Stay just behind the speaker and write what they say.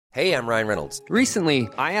Hey, I'm Ryan Reynolds. Recently,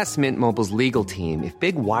 I asked Mint Mobile's legal team if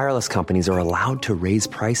big wireless companies are allowed to raise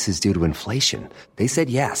prices due to inflation. They said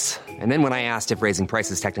yes. And then when I asked if raising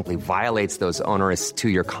prices technically violates those onerous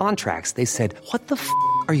two-year contracts, they said, "What the f***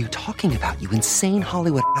 are you talking about, you insane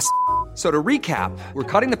Hollywood ass?" So to recap, we're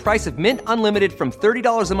cutting the price of Mint Unlimited from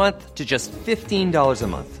 $30 a month to just $15 a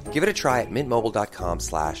month. Give it a try at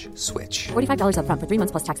mintmobile.com/switch. $45 up front for 3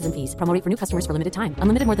 months plus taxes and fees. Promo rate for new customers for limited time.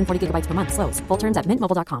 Unlimited more than 40 gigabytes per month. Slows full terms at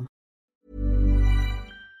mintmobile.com.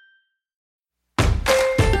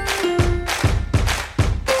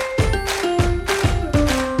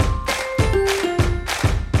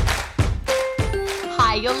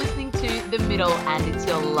 Hi, you're listening to The Middle, and it's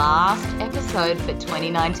your last episode for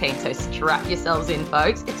 2019, so strap yourselves in,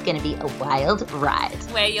 folks. It's going to be a wild ride.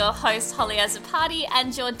 We're your hosts, Holly Azzopardi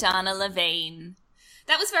and Jordana Levine.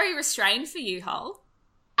 That was very restrained for you, Hol.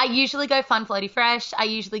 I usually go fun, floaty, fresh. I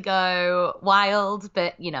usually go wild,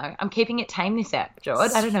 but, you know, I'm keeping it tame this ep,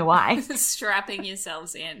 Jord. I don't know why. Strapping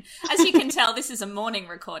yourselves in. As you can tell, this is a morning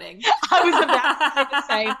recording. I was about to say the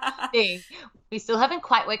same thing. We still haven't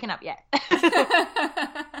quite woken up yet.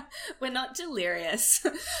 We're not delirious.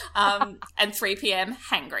 And 3 p.m.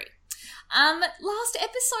 hangry. Last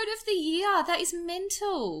episode of the year. That is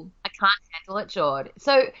mental. I can't handle it, Jord.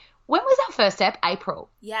 So when was our first step? April.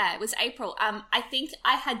 Yeah, it was April. I think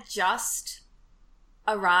I had just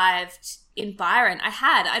arrived in Byron.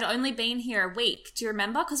 I'd only been here a week. Do you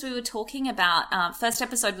remember? Because we were talking about, first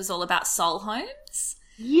episode was all about soul homes.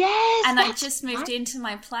 Yes. And I just moved into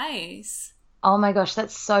my place. Oh my gosh,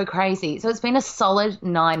 that's so crazy. So it's been a solid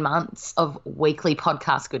 9 months of weekly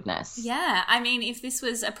podcast goodness. Yeah. I mean, if this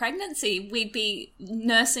was a pregnancy, we'd be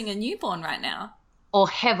nursing a newborn right now. Or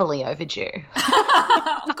heavily overdue.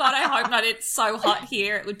 Oh God, I hope not. It's so hot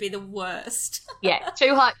here. It would be the worst. Yeah,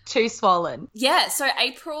 too hot, too swollen. Yeah, so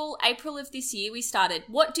April of this year we started.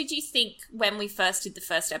 What did you think when we first did the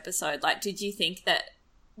first episode? Like, did you think that,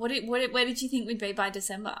 where did you think we'd be by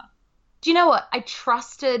December? Do you know what? I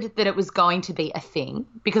trusted that it was going to be a thing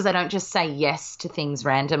because I don't just say yes to things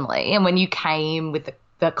randomly. And when you came with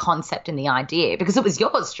the concept and the idea, because it was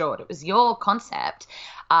yours, Jord, it was your concept,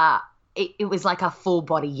 it was like a full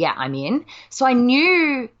body, yeah, I'm in. So I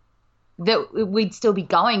knew that we'd still be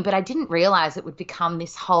going, but I didn't realize it would become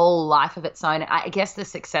this whole life of its own. I guess the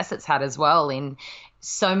success it's had as well in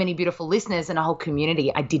so many beautiful listeners and a whole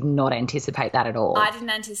community. I did not anticipate that at all. I didn't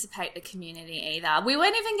anticipate the community either. We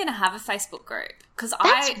weren't even going to have a Facebook group because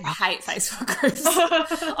I hate Facebook groups.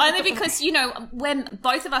 Only because, you know, when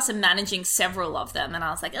both of us are managing several of them and I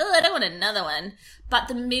was like, oh, I don't want another one. But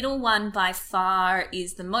the middle one by far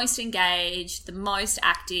is the most engaged, the most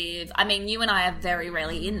active. I mean, you and I are very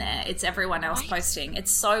rarely in there. It's everyone else posting. It's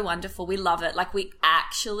so wonderful. We love it. Like, we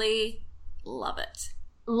actually love it.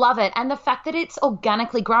 Love it. And the fact that it's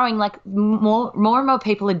organically growing, like more and more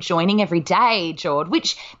people are joining every day, Jord,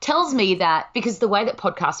 which tells me that because the way that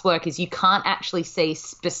podcasts work is you can't actually see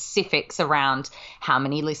specifics around how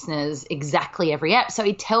many listeners exactly every app. So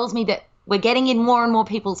it tells me that we're getting in more and more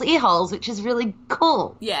people's ear holes, which is really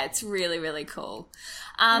cool. Yeah, it's really, really cool.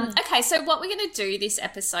 Okay, so what we're going to do this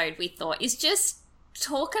episode, we thought, is just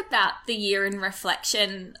talk about the year in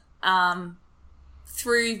reflection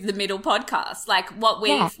through the Middle podcast, like what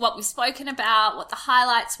we've spoken about, what the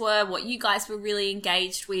highlights were, what you guys were really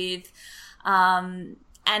engaged with, and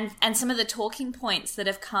some of the talking points that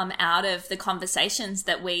have come out of the conversations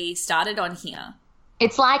that we started on here.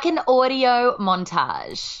 It's like an audio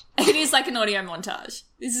montage. It is like an audio montage.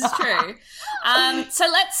 This is true. So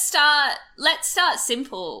let's start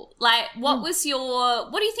simple. Like, what do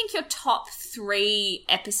you think your top 3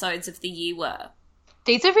 episodes of the year were?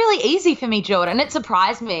 These are really easy for me, Jordan. It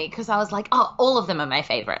surprised me because I was like, oh, all of them are my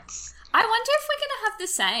favorites. I wonder if we're going to have the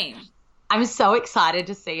same. I'm so excited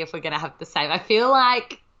to see if we're going to have the same. I feel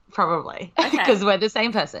like probably because we're the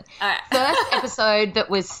same person. All right. First episode that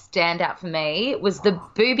was standout for me was the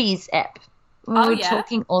boobies ep. We were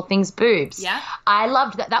talking all things boobs. Yeah. I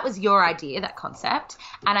loved that. That was your idea, that concept.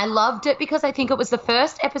 And I loved it because I think it was the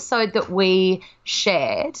first episode that we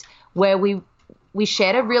shared where we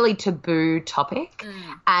shared a really taboo topic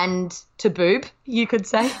and taboob, you could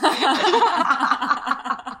say.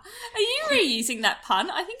 Are you reusing that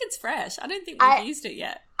pun? I think it's fresh. I don't think we've used it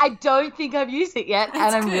yet. I don't think I've used it yet,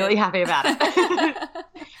 and I'm really happy about it.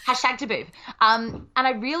 Hashtag taboob. And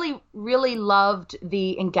I really, really loved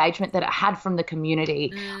the engagement that it had from the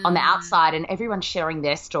community on the outside and everyone sharing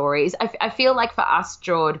their stories. I feel like for us,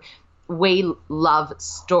 Jord, we love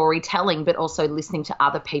storytelling, but also listening to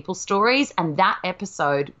other people's stories. And that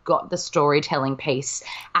episode got the storytelling piece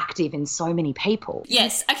active in so many people.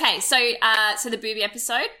 Yes. Okay. So, so the booby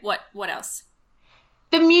episode, what else?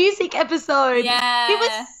 The music episode. Yeah. It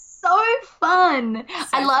was so fun. So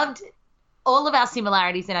I loved all of our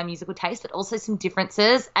similarities in our musical taste, but also some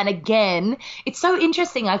differences. And again, it's so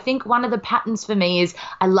interesting. I think one of the patterns for me is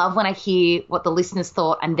I love when I hear what the listeners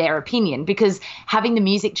thought and their opinion, because having the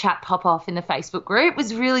music chat pop off in the Facebook group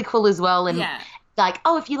was really cool as well. And like,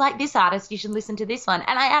 oh, if you like this artist, you should listen to this one.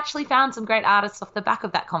 And I actually found some great artists off the back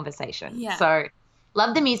of that conversation. Yeah. So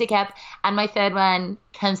love the music app. And my third one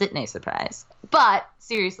comes at no surprise. But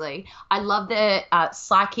seriously, I love the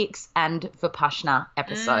Psychics and Vipassana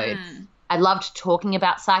episode. I loved talking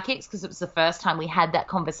about psychics because it was the first time we had that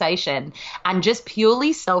conversation. And just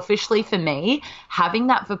purely selfishly for me, having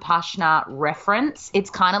that Vipassana reference, it's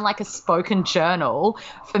kind of like a spoken journal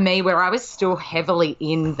for me where I was still heavily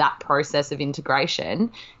in that process of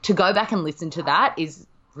integration. To go back and listen to that is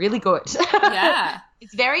really good. Yeah.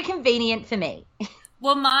 It's very convenient for me.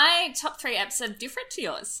 Well, my top 3 apps are different to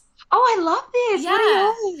yours. Oh, I love this. Yeah. What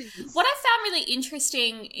are yours? What I found really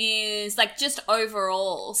interesting is, like, just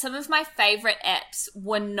overall, some of my favorite apps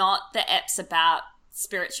were not the apps about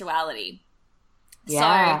spirituality.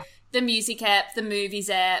 Yeah. So the music app, the movies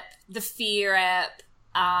app, the fear app,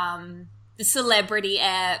 the celebrity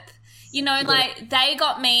app, you know, like, they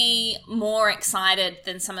got me more excited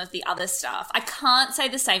than some of the other stuff. I can't say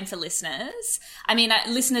the same for listeners. I mean,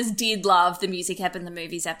 listeners did love the music app and the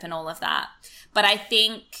movies app and all of that. But I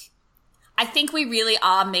think we really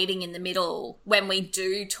are meeting in the middle when we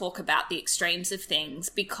do talk about the extremes of things,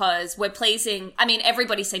 because we're pleasing. I mean,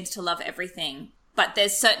 everybody seems to love everything, but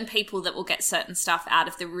there's certain people that will get certain stuff out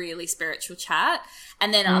of the really spiritual chat,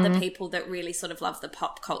 and then other people that really sort of love the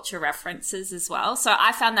pop culture references as well. So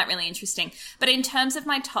I found that really interesting. But in terms of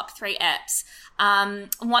my top 3 apps,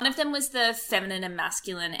 one of them was the feminine and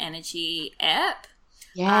masculine energy app.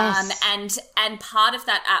 Yes. And part of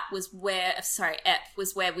that app was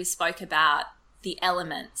where we spoke about the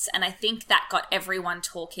elements. And I think that got everyone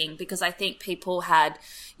talking, because I think people had,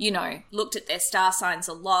 you know, looked at their star signs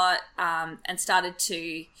a lot, and started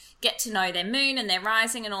to get to know their moon and their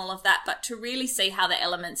rising and all of that, but to really see how the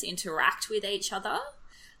elements interact with each other.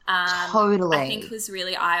 Totally. I think was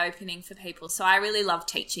really eye-opening for people. So I really loved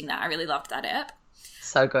teaching that. I really loved that app.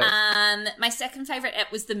 So good. My second favorite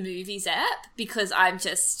app was the movies app, because I'm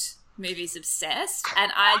just movies obsessed,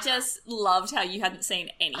 and I just loved how you hadn't seen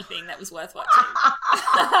anything that was worth watching.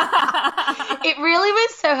 It really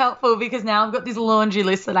was so helpful, because now I've got this laundry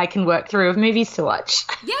list that I can work through of movies to watch.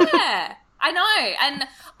 Yeah, I know. And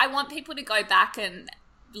I want people to go back and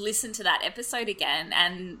listen to that episode again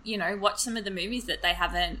and, you know, watch some of the movies that they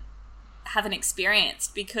haven't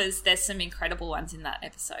experienced, because there's some incredible ones in that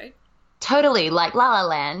episode. Totally, like La La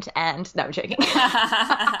Land and... No, I'm joking.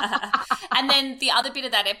 And then the other bit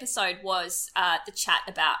of that episode was the chat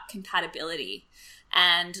about compatibility,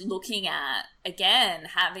 and looking at, again,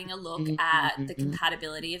 having a look at the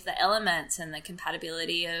compatibility of the elements and the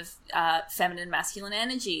compatibility of feminine and masculine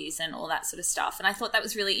energies and all that sort of stuff. And I thought that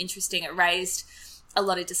was really interesting. It raised a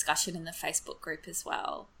lot of discussion in the Facebook group as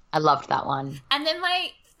well. I loved that one. And then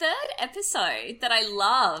my third episode that I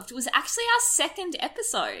loved was actually our second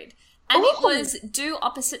episode. And it was Do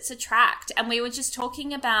Opposites Attract. And we were just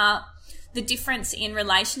talking about the difference in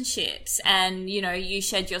relationships. And, you know, you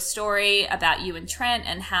shared your story about you and Trent,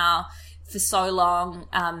 and how for so long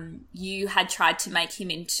you had tried to make him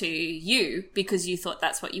into you because you thought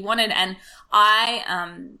that's what you wanted. And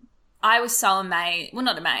I was so amazed. Well,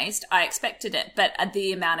 not amazed. I expected it. But at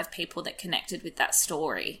the amount of people that connected with that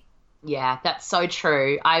story. Yeah, that's so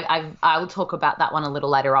true. I'll talk about that one a little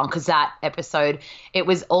later on, because that episode, it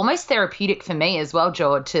was almost therapeutic for me as well,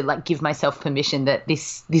 George, to like give myself permission that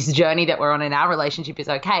this journey that we're on in our relationship is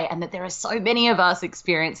okay, and that there are so many of us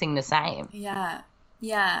experiencing the same. Yeah.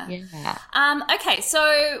 Okay,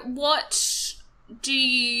 so what do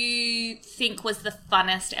you think was the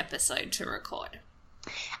funnest episode to record?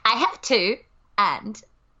 I have 2, and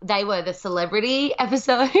they were the celebrity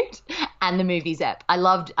episode and the movies app. I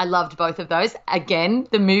loved both of those. Again,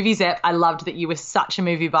 the movies app, I loved that you were such a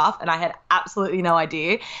movie buff, and I had absolutely no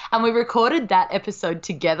idea. And we recorded that episode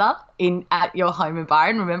together at your home in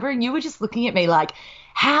Byron, remember? And you were just looking at me like,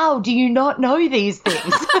 how do you not know these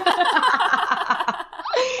things?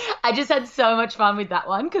 I just had so much fun with that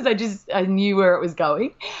one, because I knew where it was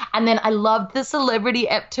going. And then I loved the celebrity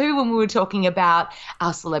app too, when we were talking about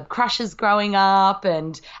our celeb crushes growing up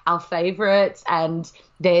and our favorites and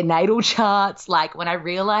their natal charts. Like, when I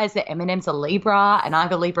realized that Eminem's a Libra and I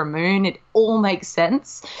have a Libra moon, it all makes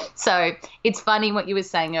sense. So it's funny what you were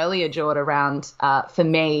saying earlier, Jord, around, for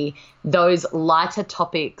me, those lighter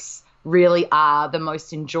topics really are the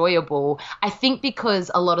most enjoyable. I think because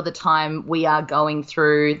a lot of the time we are going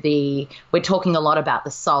through we're talking a lot about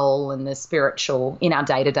the soul and the spiritual in our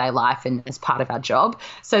day-to-day life and as part of our job.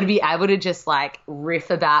 So to be able to just like riff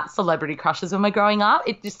about celebrity crushes when we're growing up,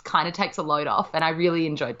 it just kind of takes a load off, and I really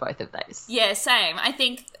enjoyed both of those. Yeah, same. I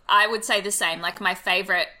think I would say the same. Like my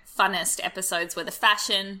favourite, funnest episodes were the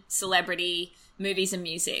fashion, celebrity, movies and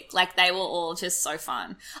music. Like they were all just so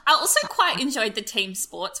fun. I also quite enjoyed the team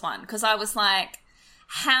sports one because I was like,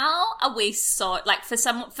 how are we so, like for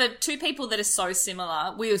two people that are so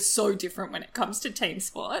similar, we are so different when it comes to team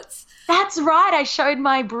sports. That's right. I showed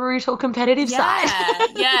my brutal competitive side.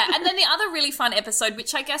 Yeah. And then the other really fun episode,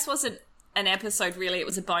 which I guess wasn't an episode really, it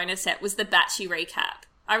was a bonus set, was the Batchy recap.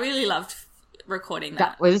 I really loved recording that.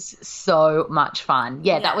 That was so much fun.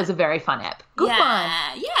 Yeah, that was a very fun ep. Good one.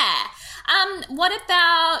 Yeah. What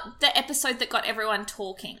about the episode that got everyone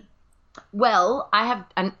talking? Well, I have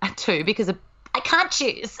two because I can't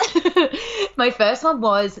choose. My first one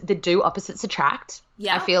was the Do Opposites Attract.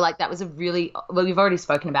 Yeah. I feel like that was a really, well, we've already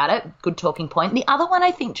spoken about it, good talking point. The other one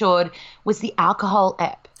I think, Jord, was the alcohol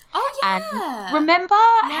ep. Oh, yeah. And remember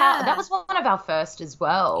how that was one of our first as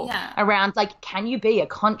well, around like, can you be a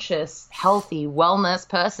conscious, healthy, wellness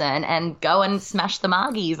person and go and smash the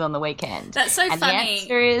margies on the weekend? That's so funny. The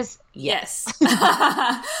answer is yes.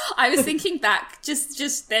 I was thinking back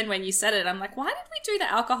just then when you said it, I'm like, why did we do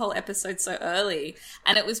the alcohol episode so early?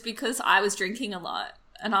 And it was because I was drinking a lot.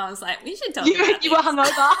 And I was like, we should talk about this. You were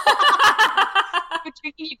hungover. You're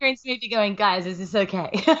drinking your green smoothie going, guys, is this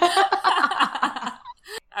okay?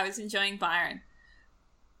 I was enjoying Byron.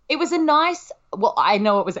 It was a nice, well, I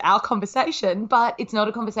know it was our conversation, but it's not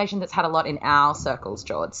a conversation that's had a lot in our circles,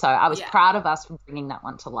 George. So I was proud of us for bringing that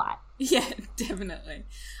one to light. Yeah, definitely.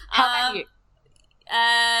 How about you?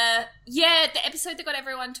 Yeah, the episode that got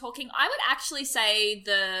everyone talking, I would actually say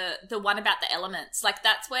the one about the elements. Like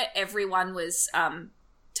that's where everyone was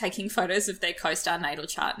taking photos of their co-star natal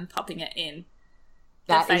chart and popping it in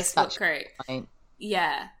the Facebook group. Point.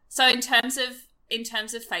 Yeah. So in terms of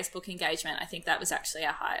Facebook engagement, I think that was actually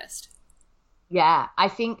our highest. Yeah,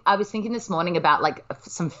 I was thinking this morning about like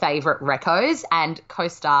some favourite recos, and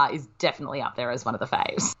co-star is definitely up there as one of the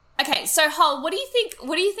faves. Okay, so Hol, what do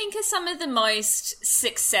you think are some of the most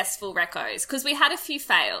successful recos? Because we had a few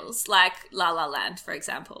fails, like La La Land, for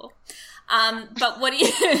example. But what do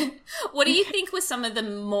you think were some of the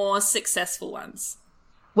more successful ones?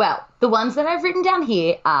 Well, the ones that I've written down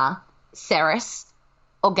here are Ceres,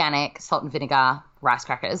 organic, salt and vinegar, rice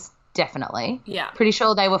crackers, definitely. Yeah. Pretty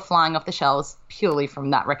sure they were flying off the shelves purely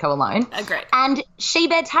from that reco alone. Agreed. And She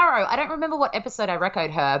Bear Taro. I don't remember what episode I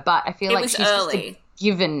recoed her, but I feel like she's early. Just a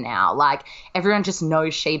given now. Like, everyone just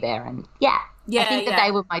knows She Bear, and I think that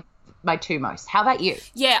they were my two most. How about you?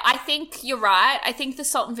 Yeah, I think you're right. I think the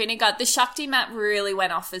salt and vinegar, the Shakti mat really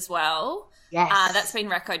went off as well. Yes. That's been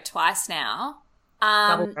recoed twice now.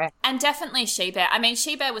 And definitely She Bear. I mean,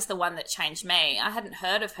 She Bear was the one that changed me. I hadn't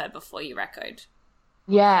heard of her before you recoed.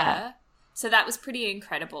 Yeah. So that was pretty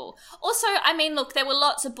incredible. Also, I mean, look, there were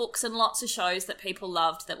lots of books and lots of shows that people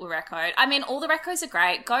loved that were recoed. I mean, all the recos are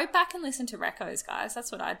great. Go back and listen to recos, guys.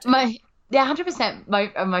 That's what I do. 100%.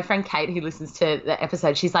 My friend Kate, who listens to the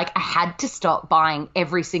episode, she's like, I had to stop buying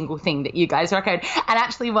every single thing that you guys recoed. And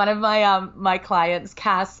actually, one of my clients,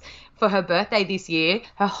 Cass, for her birthday this year,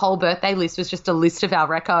 her whole birthday list was just a list of our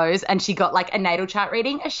recos, and she got like a natal chart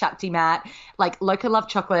reading, a Shakti mat, like Loco Love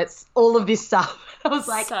chocolates, all of this stuff. I was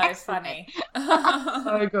like, so excellent. Funny.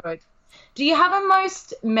 So good. Do you have a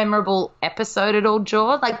most memorable episode at all,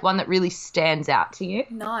 George? Like one that really stands out to you?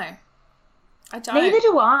 No, I don't. Neither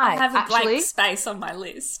do I. I have a blank space on my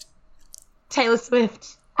list. Taylor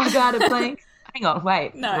Swift. I got a blank. Hang on,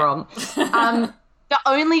 wait, no. Wrong. The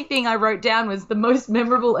only thing I wrote down was the most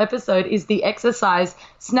memorable episode is the exercise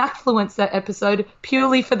snackfluencer episode,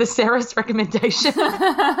 purely for the Ceres recommendation. Yeah,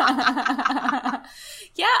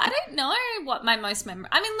 I don't know what my most memorable...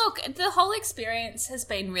 I mean, look, the whole experience has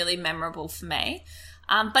been really memorable for me,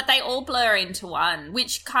 but they all blur into one,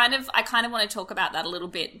 which I kind of want to talk about that a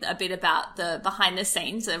bit about the behind the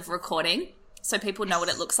scenes of recording, so people know what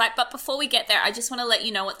it looks like. But before we get there, I just want to let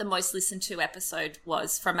you know what the most listened to episode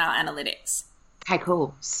was from our analytics. Okay,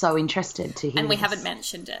 cool. So interested to hear. And we haven't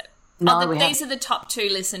mentioned it. No, these are the top 2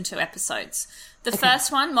 listened to episodes. The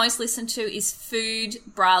first one, most listened to, is food,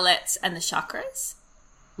 bralettes, and the chakras.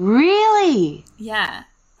 Really? Yeah.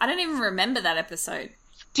 I don't even remember that episode.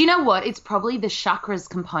 Do you know what? It's probably the chakras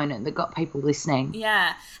component that got people listening.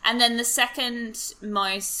 Yeah. And then the second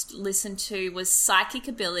most listened to was psychic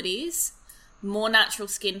abilities, more natural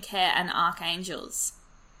skincare, and archangels.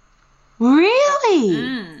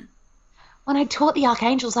 Really? when I taught the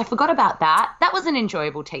archangels, I forgot about that. That was an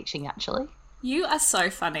enjoyable teaching, actually. You are so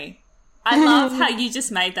funny. I love how you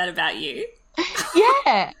just made that about you.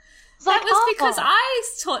 Yeah. That was because I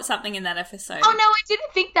taught something in that episode. Oh, no, I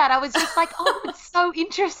didn't think that. I was just like, oh, it's so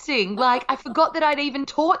interesting. Like, I forgot that I'd even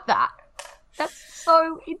taught that. That's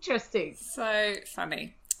so interesting. So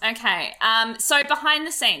funny. Okay. So behind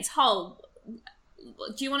the scenes,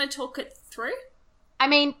 do you want to talk it through? I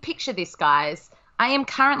mean, picture this, guys. I am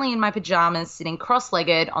currently in my pajamas sitting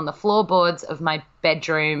cross-legged on the floorboards of my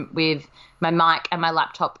bedroom with my mic and my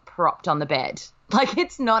laptop propped on the bed. Like,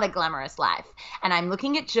 it's not a glamorous life. And I'm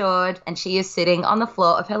looking at Jord, and she is sitting on the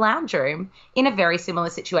floor of her lounge room in a very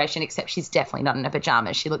similar situation, except she's definitely not in her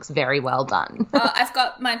pajamas. She looks very well done. I've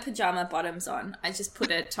got my pajama bottoms on. I just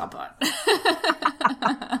put a top on.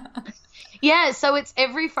 Yeah, so it's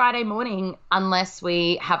every Friday morning unless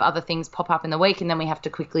we have other things pop up in the week, and then we have to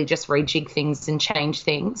quickly just rejig things and change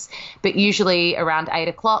things. But usually around 8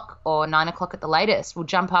 o'clock or 9 o'clock at the latest, we'll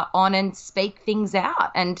jump on and speak things out.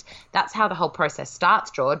 And that's how the whole process starts,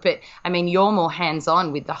 Jord. But, I mean, you're more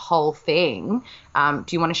hands-on with the whole thing. Do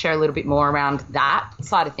you want to share a little bit more around that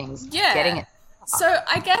side of things? Yeah. Getting it. So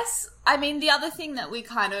I guess, I mean, the other thing that we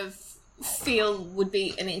kind of feel would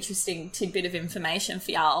be an interesting tidbit of information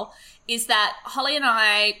for y'all is that Holly and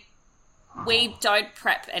I, we don't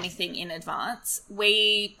prep anything in advance.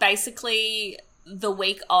 We basically, the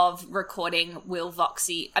week of recording, we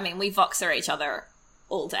voxer each other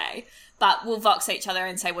all day, but we'll vox each other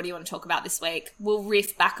and say, what do you want to talk about this week? We'll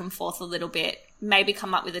riff back and forth a little bit, maybe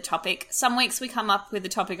come up with a topic. Some weeks we come up with a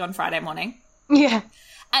topic on Friday morning. Yeah.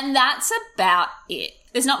 And that's about it.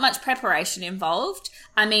 There's not much preparation involved.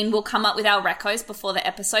 I mean, we'll come up with our recos before the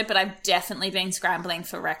episode, but I've definitely been scrambling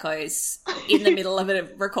for recos in the middle of a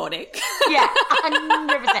recording. Yeah,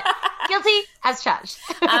 100%. Guilty as charged.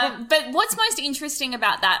 But what's most interesting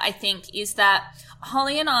about that, I think, is that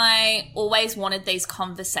Holly and I always wanted these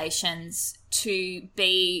conversations to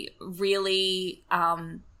be really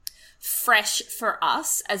fresh for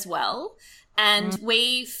us as well. And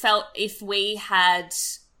we felt if we had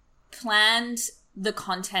planned the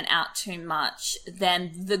content out too much,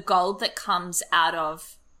 then the gold that comes out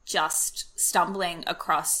of just stumbling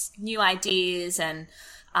across new ideas and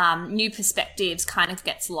new perspectives kind of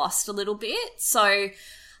gets lost a little bit. So,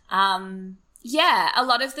 yeah, a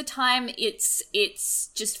lot of the time it's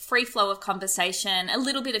just free flow of conversation, a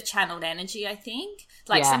little bit of channeled energy, I think.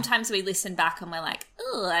 Like sometimes we listen back and we're like,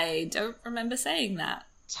 oh, I don't remember saying that.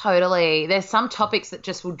 Totally. There's some topics that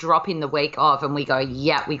just will drop in the week of and we go,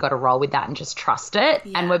 yeah, we got to roll with that and just trust it.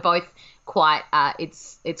 Yeah. And we're both quite,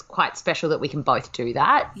 it's quite special that we can both do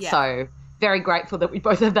that. Yeah. So very grateful that we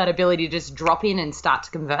both have that ability to just drop in and start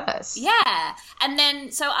to converse. Yeah. And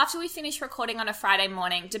then, so after we finish recording on a Friday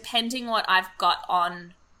morning, depending what I've got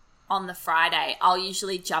on the Friday, I'll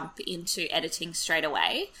usually jump into editing straight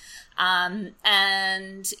away. And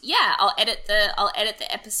yeah, I'll edit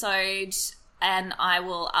the episode and I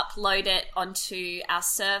will upload it onto our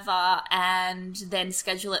server and then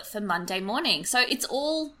schedule it for Monday morning. So it's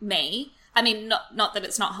all me. I mean, not that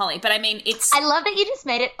it's not Holly, but I mean, it's... I love that you just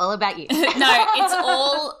made it all about you. No, it's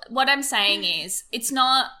all... What I'm saying is, it's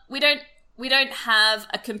not... We don't have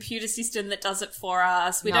a computer system that does it for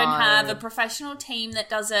us. We don't have a professional team that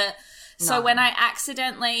does it. So when I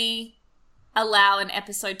accidentally allow an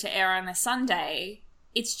episode to air on a Sunday,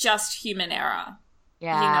 it's just human error.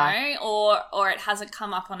 Yeah. You know, or it hasn't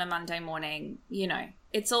come up on a Monday morning, you know.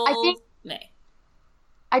 It's all me.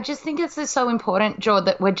 I just think it's so important, Jord,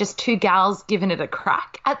 that we're just two gals giving it a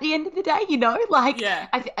crack at the end of the day, you know? Like, yeah.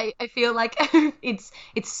 I feel like it's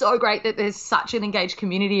so great that there's such an engaged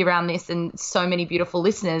community around this and so many beautiful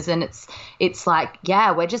listeners, and it's like,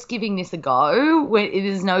 yeah, we're just giving this a go.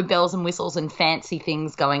 There's no bells and whistles and fancy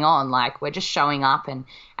things going on. Like, we're just showing up, and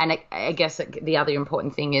I guess the other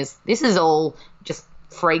important thing is this is all just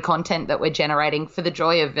free content that we're generating for the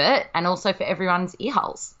joy of it and also for everyone's ear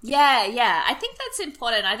holes. Yeah. I think that's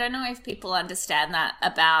important. I don't know if people understand that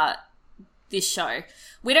about this show.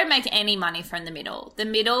 We don't make any money from the middle. The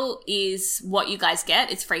middle is what you guys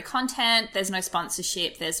get. It's free content. There's no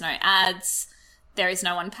sponsorship. There's no ads. There is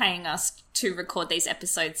no one paying us to record these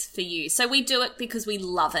episodes for you. So we do it because we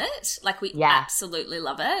love it. Like, we absolutely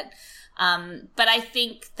love it. But I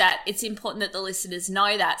think that it's important that the listeners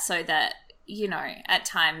know that, so that, you know, at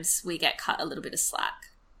times we get cut a little bit of slack.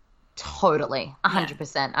 Totally.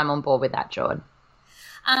 100%. Yeah. I'm on board with that, Jord.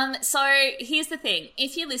 So here's the thing.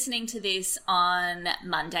 If you're listening to this on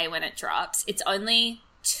Monday when it drops, it's only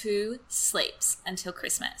 2 sleeps until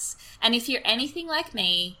Christmas. And if you're anything like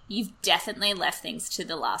me, you've definitely left things to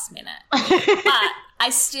the last minute. But I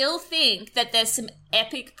still think that there's some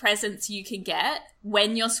epic presents you can get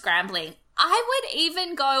when you're scrambling. I would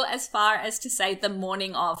even go as far as to say the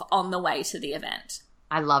morning of, on the way to the event.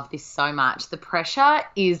 I love this so much. The pressure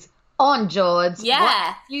is on, George. Yeah.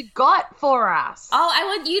 What you got for us? Oh, I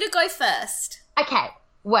want you to go first. Okay,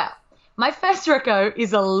 well, my first reco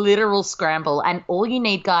is a literal scramble, and all you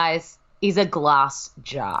need, guys, is a glass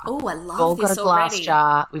jar. Oh, I love We've all this got a glass already.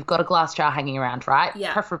 jar. We've got a glass jar hanging around, right?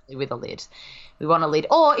 Yeah. Preferably with a lid. We want a lid.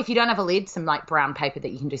 Or if you don't have a lid, some like brown paper that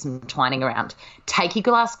you can do some twining around. Take your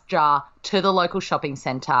glass jar to the local shopping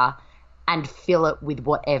centre and fill it with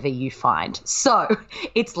whatever you find. So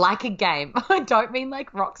it's like a game. I don't mean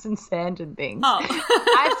like rocks and sand and things. Oh.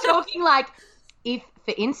 I'm talking like if,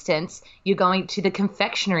 for instance, you're going to the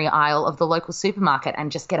confectionery aisle of the local supermarket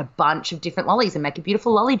and just get a bunch of different lollies and make a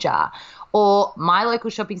beautiful lolly jar. Or my local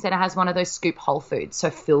shopping centre has one of those scoop Whole Foods, so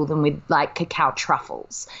fill them with like cacao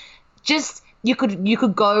truffles. Just you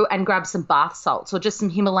could go and grab some bath salts or just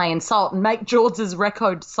some Himalayan salt and make George's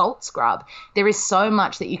Recco salt scrub. There is so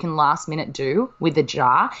much that you can last minute do with the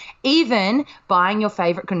jar. Even buying your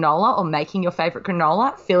favourite granola or making your favourite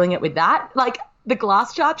granola, filling it with that. Like the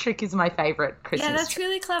glass jar trick is my favourite Christmas Yeah, that's trick.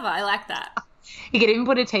 really clever. I like that. You could even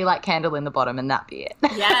put a tea light candle in the bottom and that be it.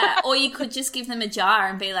 Yeah, or you could just give them a jar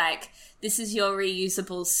and be like, this is your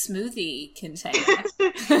reusable smoothie container.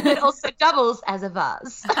 It also doubles as a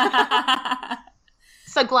vase.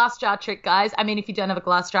 So glass jar trick, guys. I mean, if you don't have a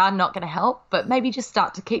glass jar, not going to help, but maybe just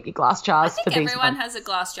start to keep your glass jars I for think these everyone months. has a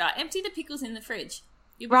glass jar. Empty the pickles in the fridge.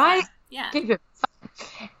 You'll be Right? fine. Yeah. Keep it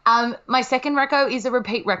fun. My second reco is a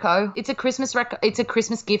repeat reco. It's a Christmas reco. It's a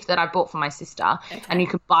Christmas gift that I bought for my sister, and you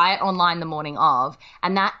can buy it online the morning of,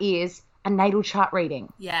 and that is a natal chart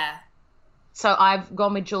reading. Yeah. So I've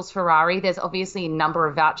gone with Jules Ferrari. There's obviously a number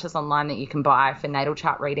of vouchers online that you can buy for natal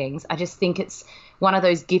chart readings. I just think it's one of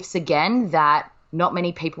those gifts again that not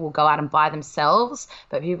many people will go out and buy themselves,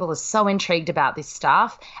 but people are so intrigued about this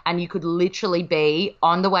stuff, and you could literally be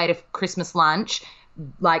on the way to Christmas lunch,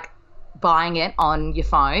 like buying it on your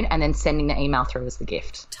phone and then sending the email through as the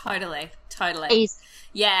gift. Totally. Easy.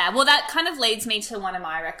 Yeah, well, that kind of leads me to one of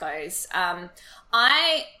my recos.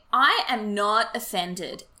 I am not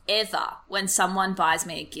offended ever when someone buys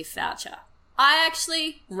me a gift voucher. I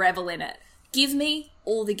actually revel in it. Give me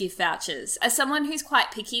all the gift vouchers. As someone who's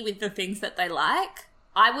quite picky with the things that they like,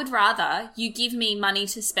 I would rather you give me money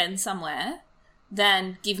to spend somewhere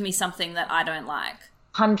than give me something that I don't like.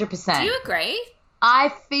 100%. Do you agree?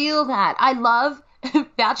 I feel that. I love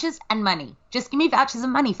vouchers and money. Just give me vouchers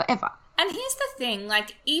and money forever. And here's the thing,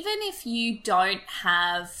 like, even if you don't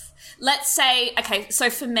have, let's say, okay,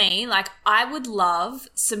 so for me, like, I would love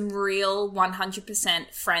some real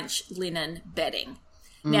 100% French linen bedding.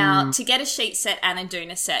 Now, to get a sheet set and a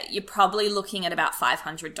doona set, you're probably looking at about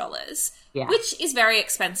 $500, which is very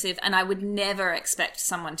expensive, and I would never expect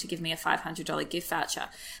someone to give me a $500 gift voucher.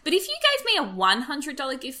 But if you gave me a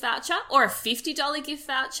 $100 gift voucher or a $50 gift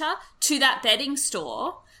voucher to that bedding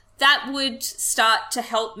store, that would start to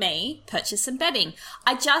help me purchase some bedding.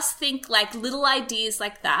 I just think like little ideas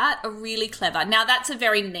like that are really clever. Now, that's a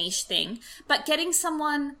very niche thing, but getting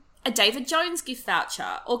someone a David Jones gift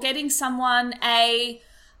voucher or getting someone a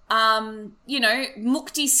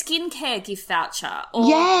Mukti skincare gift voucher. Or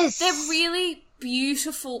Yes. They're really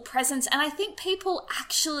beautiful presents. And I think people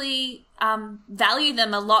actually value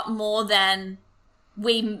them a lot more than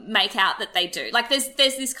we make out that they do. Like there's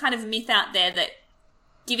this kind of myth out there that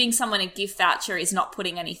giving someone a gift voucher is not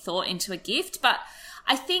putting any thought into a gift. But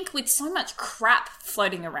I think with so much crap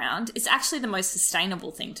floating around, it's actually the most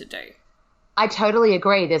sustainable thing to do. I totally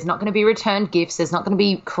agree. There's not going to be returned gifts. There's not going to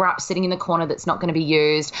be crap sitting in the corner that's not going to be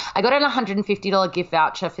used. I got an $150 gift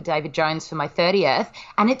voucher for David Jones for my 30th,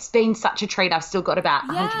 and it's been such a treat. I've still got about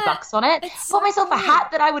 $100 on it. Bought myself a hat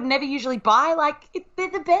that I would never usually buy. Like,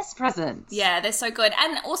 they're the best presents. Yeah, they're so good.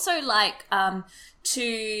 And also, like,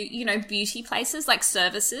 to, beauty places, like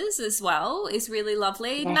services as well is really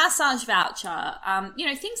lovely. Yes. Massage voucher,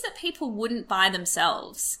 things that people wouldn't buy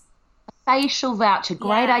themselves. Facial voucher.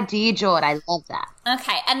 Great idea, Jord. I love that.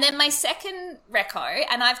 Okay, and then my second reco,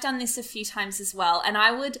 and I've done this a few times as well, and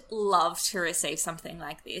I would love to receive something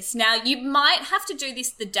like this. Now, you might have to do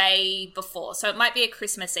this the day before, so it might be a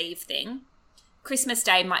Christmas Eve thing. Christmas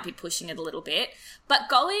Day might be pushing it a little bit, but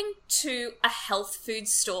going to a health food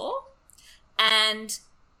store and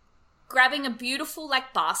grabbing a beautiful,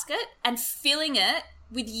 basket and filling it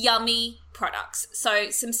with yummy products. So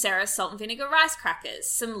some Sarah's salt and vinegar rice crackers,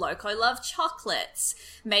 some Loco Love chocolates,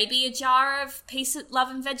 maybe a jar of Peace of Love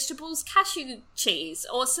and Vegetables cashew cheese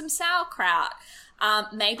or some sauerkraut.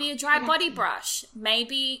 maybe a dry body brush,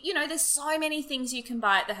 maybe, you know, there's so many things you can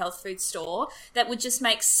buy at the health food store that would just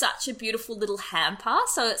make such a beautiful little hamper.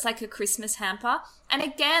 So it's like a Christmas hamper. And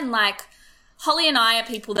again, like Holly and I are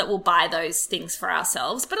people that will buy those things for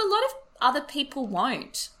ourselves, but a lot of other people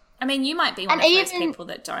won't. I mean, you might be one of those people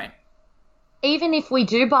that don't. Even if we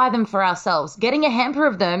do buy them for ourselves, getting a hamper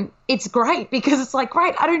of them, it's great because it's like,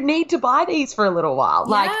 great, I don't need to buy these for a little while.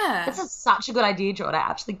 Yeah. Like, this is such a good idea, Jordan. I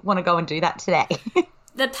actually want to go and do that today.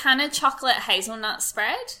 The Panna chocolate hazelnut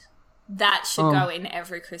spread, that should go in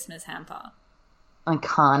every Christmas hamper. I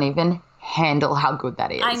can't even handle how good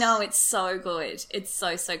that is. I know, it's so good. It's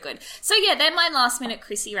so, so good. So, yeah, they're my last-minute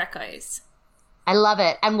Chrissy Reccos. I love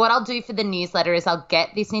it. And what I'll do for the newsletter is I'll get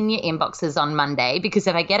this in your inboxes on Monday because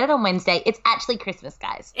if I get it on Wednesday, it's actually Christmas,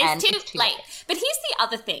 guys. It's too late. But here's the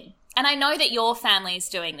other thing, and I know that your family is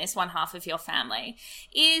doing this, one half of your family,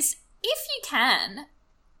 is if you can,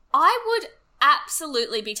 I would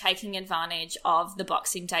absolutely be taking advantage of the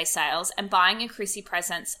Boxing Day sales and buying your Chrissy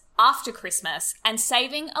presents after Christmas and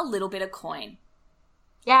saving a little bit of coin.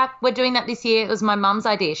 Yeah, we're doing that this year. It was my mum's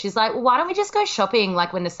idea. She's like, well, why don't we just go shopping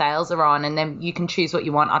like when the sales are on and then you can choose what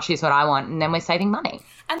you want, I'll choose what I want, and then we're saving money.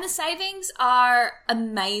 And the savings are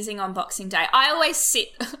amazing on Boxing Day. I always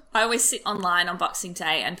sit online on Boxing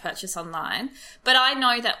Day and purchase online, but I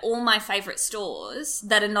know that all my favourite stores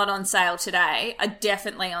that are not on sale today are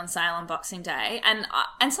definitely on sale on Boxing Day, and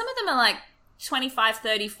some of them are like 25,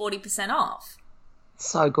 30, 40% off.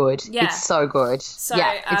 So good. Yeah. It's so good. So,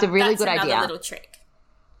 yeah, it's a really good idea. That's another little trick.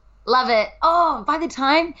 Love it. Oh, by the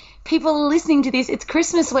time people are listening to this, it's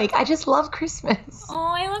Christmas week. I just love Christmas.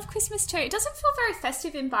 Oh, I love Christmas too. It doesn't feel very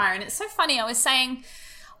festive in Byron. It's so funny. I was saying,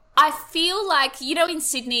 I feel like, you know, in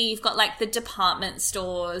Sydney, you've got like the department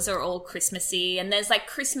stores are all Christmassy and there's like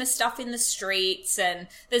Christmas stuff in the streets and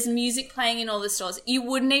there's music playing in all the stores. You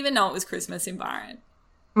wouldn't even know it was Christmas in Byron.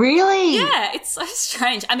 Really? Yeah, it's so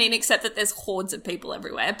strange. I mean, except that there's hordes of people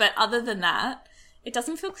everywhere. But other than that, it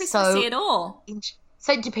doesn't feel Christmassy at all.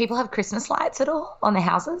 So do people have Christmas lights at all on their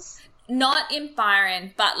houses? Not in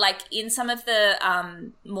Byron, but like in some of the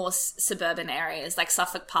more suburban areas like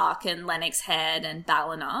Suffolk Park and Lennox Head and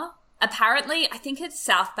Ballina. Apparently, I think it's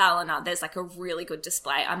South Ballina, there's like a really good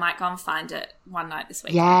display. I might go and find it one night this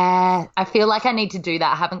week. Yeah, I feel like I need to do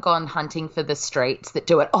that. I haven't gone hunting for the streets that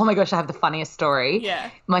do it. Oh my gosh, I have the funniest story. Yeah.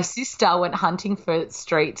 My sister went hunting for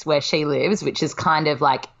streets where she lives, which is kind of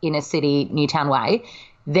like inner city, Newtown way.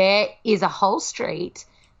 There is a whole street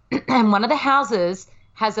and one of the houses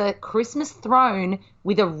has a Christmas throne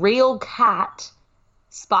with a real cat,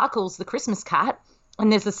 Sparkles the Christmas cat,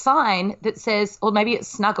 and there's a sign that says, or maybe it's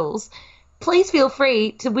Snuggles, please feel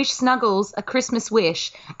free to wish Snuggles a Christmas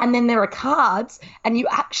wish. And then there are cards and you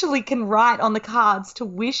actually can write on the cards to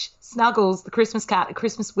wish Snuggles the Christmas cat a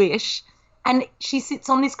Christmas wish. And she sits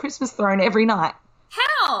on this Christmas throne every night.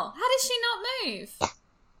 How? How does she not move?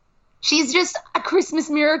 She's just a Christmas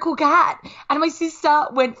miracle cat. And my sister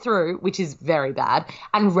went through, which is very bad,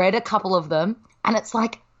 and read a couple of them. And it's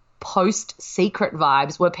like post-secret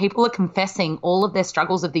vibes where people are confessing all of their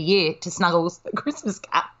struggles of the year to Snuggles, the Christmas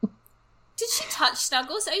cat. Did she touch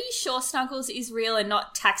Snuggles? Are you sure Snuggles is real and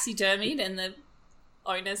not taxidermied and the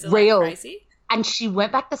owners are real. Like crazy? And she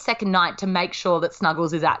went back the second night to make sure that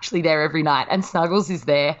Snuggles is actually there every night. And Snuggles is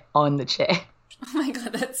there on the chair. Oh my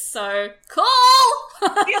God, that's so cool.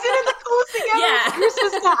 Isn't it the coolest thing ever? Yeah. It's a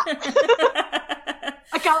Christmas cat.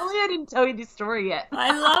 I can't believe I didn't tell you this story yet.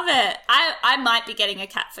 I love it. I might be getting a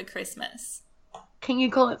cat for Christmas. Can you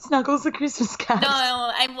call it Snuggles the Christmas cat? No,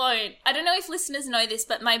 I won't. I don't know if listeners know this,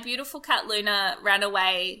 but my beautiful cat Luna ran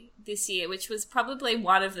away this year, which was probably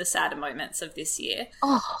one of the sadder moments of this year.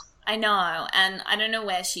 Oh. I know, and I don't know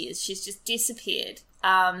where she is. She's just disappeared.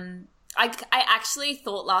 I actually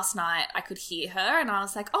thought last night I could hear her and I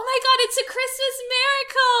was like, oh my God, it's a Christmas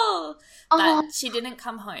miracle. But she didn't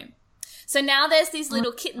come home. So now there's these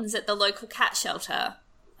little kittens at the local cat shelter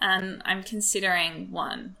and I'm considering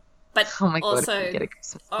one. But oh my God, also, get a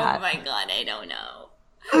Christmas cat. Oh my God, I don't know.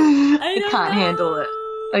 I can't handle it.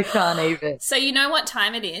 I can't even. So you know what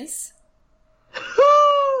time it is?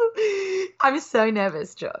 I'm so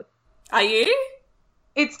nervous, John. Are you?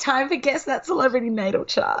 It's time for Guess That Celebrity Natal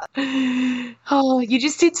Chart. Oh, you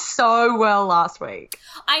just did so well last week.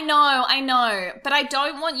 I know. But I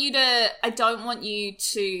don't want you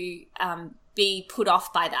to be put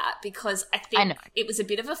off by that because I think it was a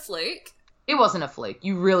bit of a fluke. It wasn't a fluke.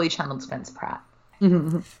 You really channeled Spencer Pratt.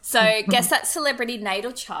 So Guess That Celebrity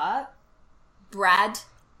Natal Chart, Brad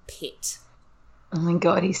Pitt. Oh my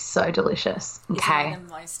God, he's so delicious. Okay. He's the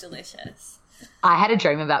most delicious. I had a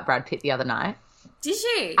dream about Brad Pitt the other night. Did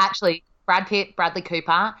you? Actually, Brad Pitt, Bradley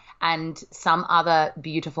Cooper, and some other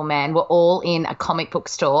beautiful man were all in a comic book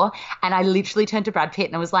store, and I literally turned to Brad Pitt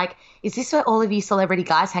and I was like, is this where all of you celebrity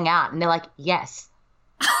guys hang out? And they're like, yes.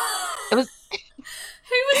 It was...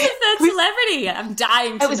 Who was the third celebrity? I'm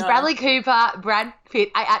dying to know. It was Bradley Cooper, Brad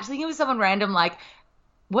Pitt. I actually think it was someone random, like,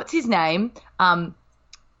 what's his name?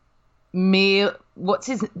 What's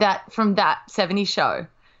his, that, from that 70s show?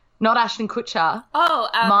 Not Ashton Kutcher. Oh,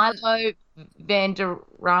 Milo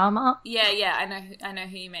Vanderrama. Yeah, I know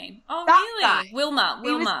who you mean. Oh, That really? guy. Wilma.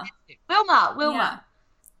 Yeah.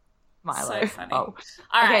 Milo. So funny. Oh.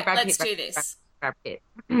 All Okay, right, Brad let's Pitt, do this. Brad Pitt.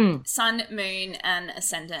 Sun, moon, and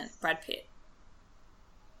ascendant. Brad Pitt.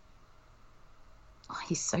 Oh,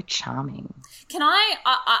 he's so charming. Can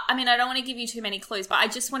I mean, I don't want to give you too many clues, but I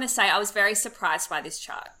just want to say I was very surprised by this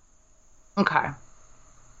chart. Okay,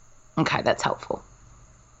 that's helpful.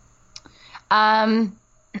 I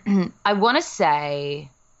want to say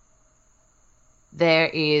there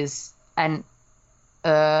is an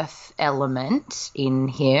earth element in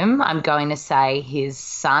him. I'm going to say his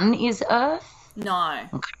sun is earth. No.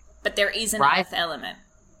 Okay. But there is an earth element.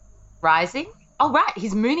 Rising? Oh, right.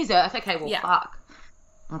 His moon is earth. Okay, we'll park.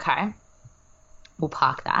 Okay. We'll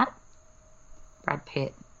park that. Brad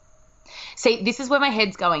Pitt. See, this is where my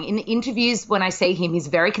head's going. In the interviews, when I see him, he's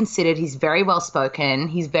very considered, he's very well-spoken,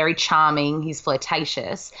 he's very charming, he's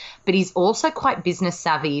flirtatious, but he's also quite business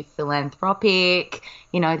savvy, philanthropic.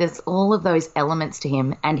 You know, there's all of those elements to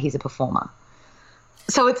him, and he's a performer.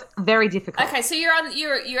 So it's very difficult. Okay, so you're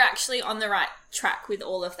actually on the right track with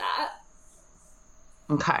all of that.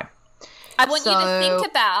 Okay. I want you to think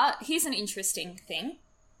about, here's an interesting thing.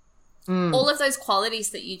 All of those qualities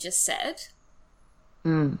that you just said.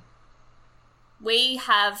 We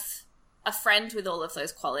have a friend with all of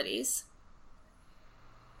those qualities.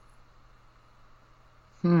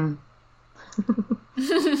 Do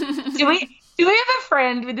we have a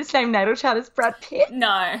friend with the same natal chart as Brad Pitt?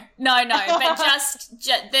 No. But just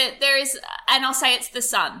there is, and I'll say it's the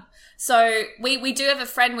sun. So we do have a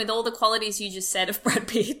friend with all the qualities you just said of Brad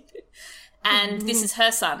Pitt, and this is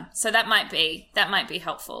her son. So that might be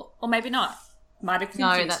helpful, or maybe not. Might have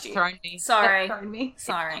confused you. No, that's thrown me. Sorry. That's thrown me.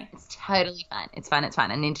 Sorry. It's totally fine. It's fine.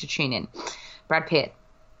 I need to tune in. Brad Pitt.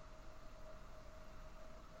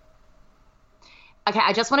 Okay,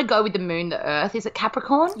 I just want to go with the moon, the earth. Is it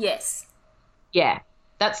Capricorn? Yes. Yeah.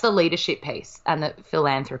 That's the leadership piece and the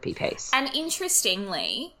philanthropy piece. And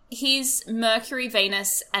interestingly, his Mercury,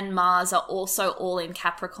 Venus, and Mars are also all in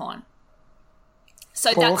Capricorn.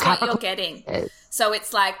 So that's what you're getting. So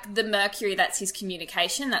it's like the Mercury, that's his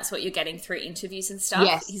communication. That's what you're getting through interviews and stuff.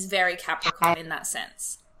 Yes. He's very Capricorn in that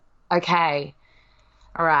sense. Okay.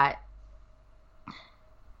 All right.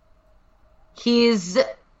 His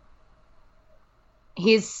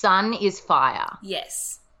sun is fire.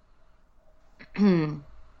 Yes.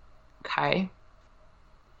 Okay.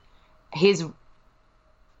 His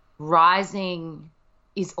rising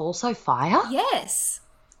is also fire? Yes.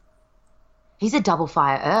 He's a double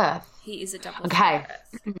fire earth. He is a double fire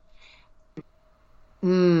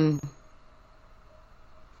earth.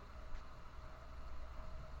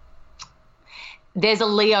 There's a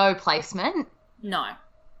Leo placement. No.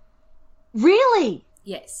 Really?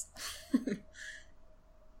 Yes.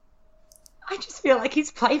 I just feel like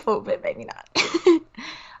he's playful, but maybe not.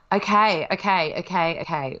 Okay.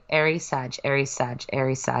 Aries,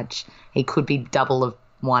 Sag. He could be double of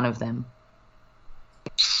one of them.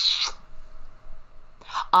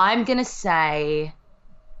 I'm going to say,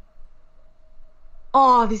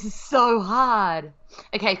 oh, this is so hard.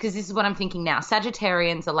 Okay, because this is what I'm thinking now.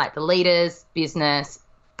 Sagittarians are like the leaders, business,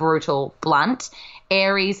 brutal, blunt.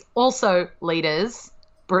 Aries, also leaders,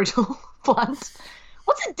 brutal, blunt.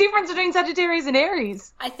 What's the difference between Sagittarius and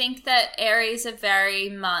Aries? I think that Aries are very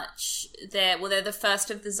much, they're the first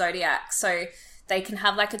of the zodiac, so they can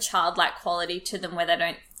have like a childlike quality to them where they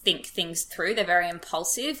don't think things through. They're very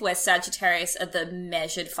impulsive, where Sagittarius are the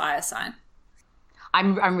measured fire sign.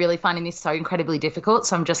 I'm really finding this so incredibly difficult,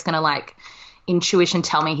 so I'm just going to like intuition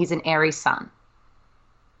tell me he's an Aries sun.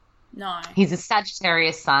 No. He's a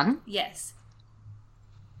Sagittarius sun. Yes.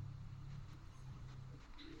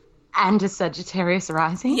 And a Sagittarius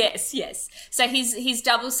rising? Yes. So he's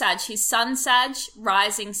double Sag. He's sun Sag,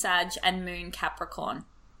 rising Sag, and moon Capricorn.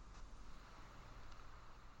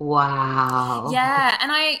 Wow. Yeah,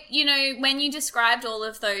 and when you described all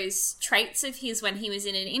of those traits of his when he was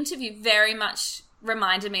in an interview, very much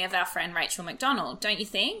reminded me of our friend Rachel McDonald, don't you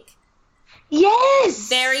think? Yes.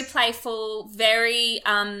 Very playful, very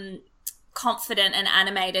confident and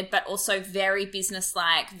animated, but also very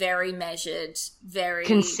businesslike, very measured, very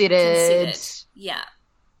considered. Yeah.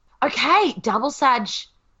 Okay, double Sag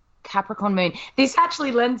Capricorn moon. This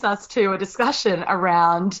actually lends us to a discussion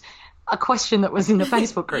around a question that was in the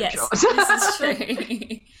Facebook group. Yes, George. this is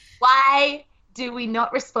true. Why do we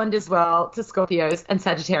not respond as well to Scorpios and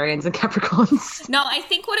Sagittarians and Capricorns? No, I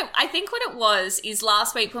think what it was is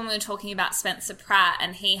last week when we were talking about Spencer Pratt,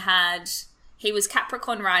 and he was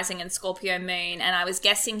Capricorn rising and Scorpio moon, and I was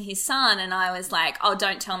guessing his sun, and I was like, oh,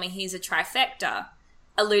 don't tell me he's a trifecta,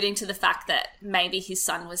 alluding to the fact that maybe his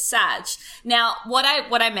sun was Sag. Now, what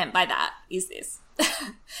I meant by that is this.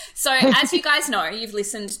 So as you guys know, you've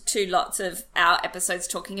listened to lots of our episodes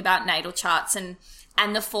talking about natal charts and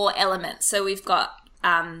the 4 elements. So we've got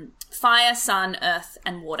fire, sun, earth,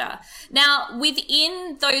 and water. Now,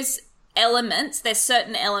 within those elements, there's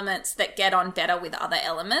certain elements that get on better with other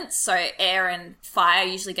elements. So air and fire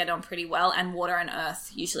usually get on pretty well, and water and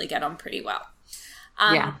earth usually get on pretty well.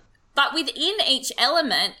 But within each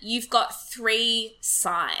element, you've got 3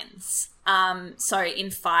 signs. So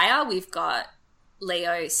in fire, we've got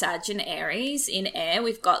Leo, Sag, and Aries. In air,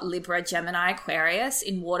 we've got Libra, Gemini, Aquarius.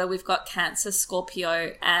 In water, we've got Cancer,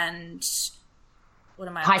 Scorpio, and what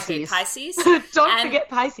am I up to? Pisces. Don't forget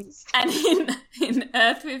Pisces. And in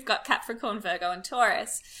earth, we've got Capricorn, Virgo, and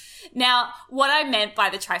Taurus. Now, what I meant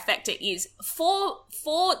by the trifecta is for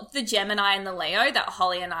the Gemini and the Leo that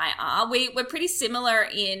Holly and I are, we're pretty similar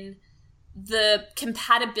in the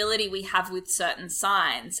compatibility we have with certain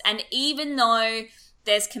signs. And even though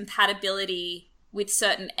there's compatibility with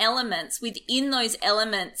certain elements, within those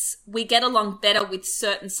elements, we get along better with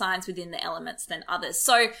certain signs within the elements than others.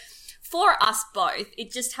 So for us both,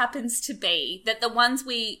 it just happens to be that the ones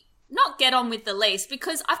we not get on with the least,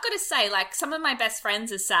 because I've got to say, like, some of my best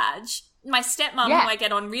friends are Sag. My stepmom, who I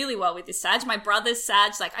get on really well with, is Sag. My brother's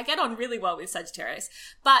Sag. Like, I get on really well with Sagittarius.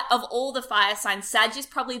 But of all the fire signs, Sag is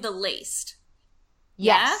probably the least.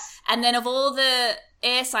 Yes. Yeah? And then of all the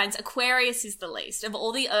air signs, Aquarius is the least. Of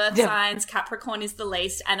all the earth signs, Capricorn is the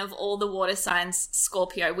least. And of all the water signs,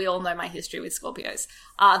 Scorpio, we all know my history with Scorpios,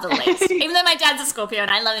 are the least. Even though my dad's a Scorpio and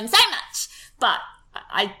I love him so much. But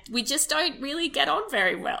we just don't really get on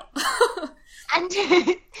very well. And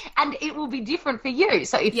it will be different for you.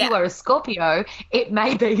 So if you are a Scorpio, it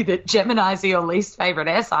may be that Geminis are your least favourite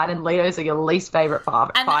air sign and Leos are your least favourite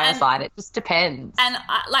fire sign. It just depends. And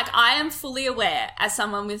I am fully aware, as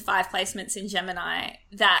someone with 5 placements in Gemini,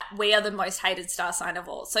 that we are the most hated star sign of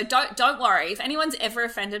all. So don't worry. If anyone's ever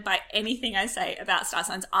offended by anything I say about star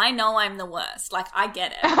signs, I know I'm the worst. Like, I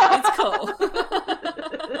get it. It's cool.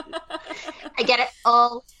 I get it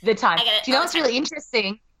all the time. I get it. Do you know what's really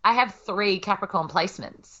interesting? I have 3 Capricorn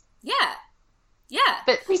placements. Yeah.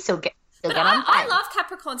 But we still get on. I love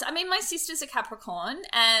Capricorns. I mean, my sister's a Capricorn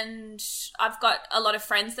and I've got a lot of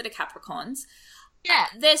friends that are Capricorns. Yeah.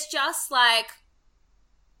 There's just like,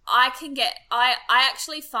 I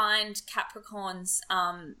actually find Capricorns,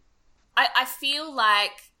 I feel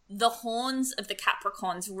like the horns of the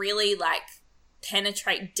Capricorns really like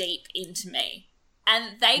penetrate deep into me.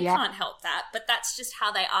 And they can't help that, but that's just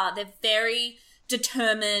how they are. They're very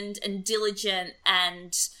determined and diligent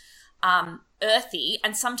and earthy,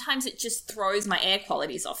 and sometimes it just throws my air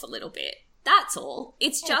qualities off a little bit. That's all.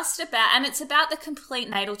 It's just about the complete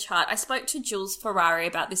natal chart. I spoke to Jules Ferrari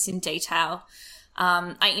about this in detail.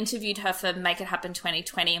 I interviewed her for Make It Happen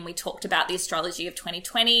 2020, and we talked about the astrology of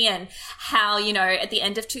 2020 and how, you know, at the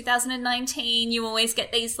end of 2019, you always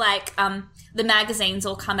get these like, the magazines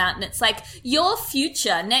all come out and it's like, your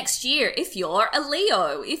future next year if you're a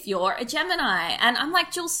Leo, if you're a Gemini. And I'm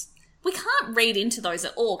like, Jules, we can't read into those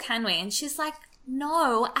at all, can we? And she's like,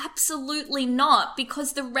 no, absolutely not,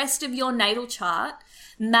 because the rest of your natal chart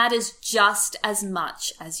matters just as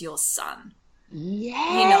much as your sun.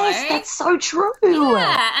 Yes, you know? That's so true.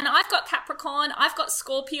 Yeah, and I've got Capricorn, I've got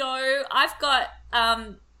Scorpio, I've got,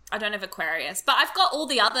 I don't have Aquarius, but I've got all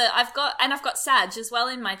the other, I've got Sag as well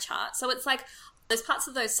in my chart. So it's like, there's parts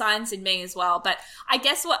of those signs in me as well. But I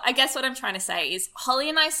guess what I'm trying to say is Holly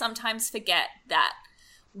and I sometimes forget that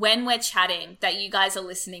when we're chatting that you guys are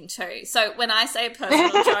listening to. So when I say a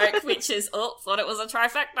personal joke, which is, thought it was a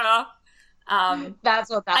trifecta, that's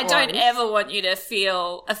what that was. I don't ever want you to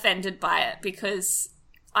feel offended by it, because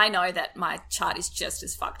I know that my chart is just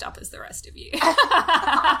as fucked up as the rest of you.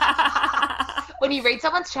 When you read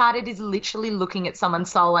someone's chart, it is literally looking at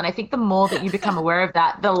someone's soul. And I think the more that you become aware of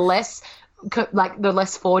that, the less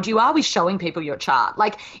forward you are with showing people your chart.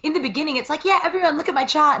 Like in the beginning, it's like, yeah, everyone look at my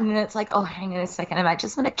chart. And then it's like, oh, hang on a second. I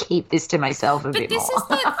just want to keep this to myself a bit more.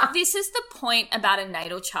 This is the point about a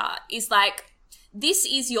natal chart, is like, this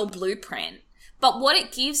is your blueprint. But what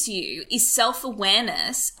it gives you is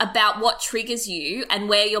self-awareness about what triggers you and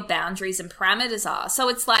where your boundaries and parameters are. So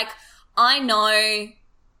it's like, I know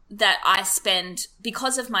that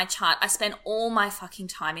because of my chart, I spend all my fucking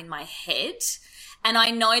time in my head. And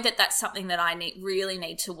I know that that's something that I really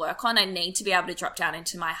need to work on. I need to be able to drop down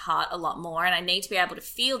into my heart a lot more, and I need to be able to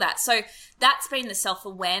feel that. So that's been the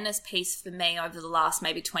self-awareness piece for me over the last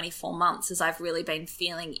maybe 24 months, as I've really been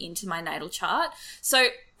feeling into my natal chart. So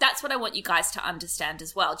that's what I want you guys to understand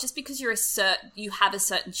as well. Just because you have a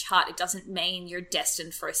certain chart, it doesn't mean you're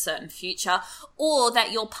destined for a certain future, or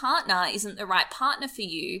that your partner isn't the right partner for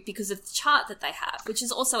you because of the chart that they have, which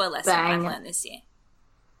is also a lesson I've learned this year.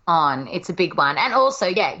 It's a big one. And also,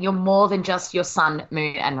 you're more than just your sun,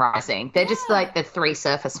 moon, and rising. They're just like the three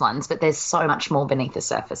surface ones, but there's so much more beneath the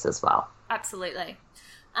surface as well. Absolutely.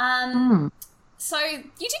 So you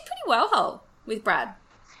did pretty well, with Brad.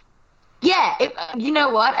 Yeah, you know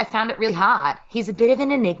what? I found it really hard. He's a bit of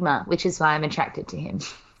an enigma, which is why I'm attracted to him.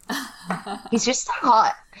 He's just so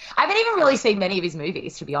hot. I haven't even really seen many of his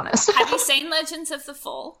movies, to be honest. Have you seen Legends of the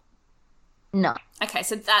Fall? No. Okay,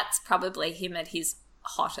 so that's probably him at his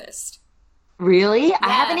hottest. Really? Yeah. I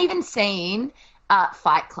haven't even seen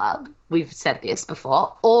Fight Club. We've said this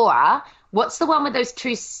before. Or what's the one with those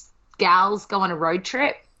two gals go on a road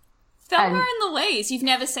trip? Thelma and Louise. You've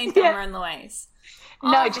never seen Thelma and Louise?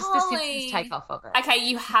 No, just the Simpsons takeoff of it. Okay,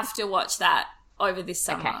 you have to watch that over this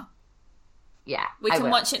summer. Okay. Yeah, we can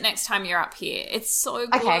watch it next time you're up here. It's so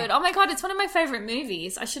good. Okay. Oh my God, it's one of my favourite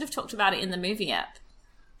movies. I should have talked about it in the movie app.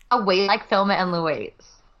 Are we like Thelma and Louise?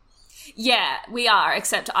 Yeah, we are,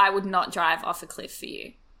 except I would not drive off a cliff for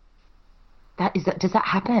you. Does that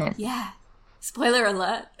happen? Yeah. Spoiler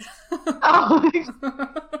alert. Oh.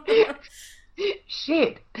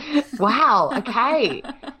 Shit. Wow. Okay.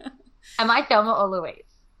 Am I Thelma or Louise?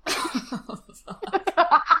 I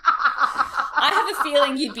have a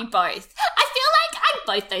feeling you'd be both. I feel like I'm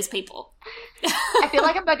both those people. I feel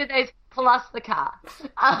like I'm both of those plus the car.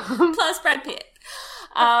 Plus Brad Pitt.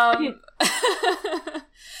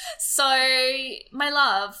 So, my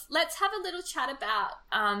love, let's have a little chat about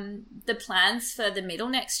the plans for the middle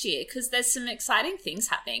next year, because there's some exciting things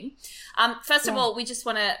happening. First of all, we just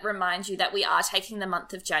want to remind you that we are taking the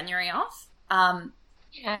month of January off.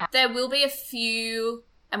 There will be a few,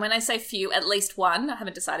 and when I say few, at least one, I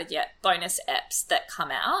haven't decided yet, bonus eps that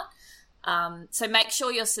come out. So make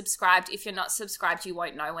sure you're subscribed. If you're not subscribed, you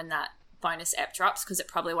won't know when that bonus ep drops, because it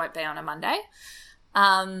probably won't be on a Monday.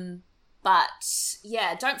 But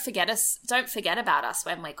yeah, don't forget about us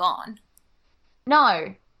when we're gone.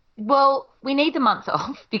 No. Well, we need the month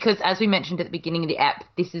off because, as we mentioned at the beginning of the app,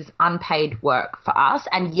 this is unpaid work for us.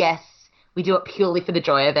 And yes, we do it purely for the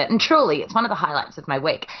joy of it. And truly, it's one of the highlights of my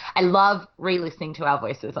week. I love re-listening to our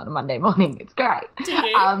voices on a Monday morning. It's great. Do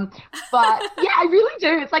you? But yeah, I really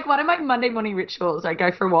do. It's like one of my Monday morning rituals. I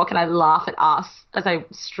go for a walk and I laugh at us as I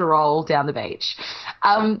stroll down the beach.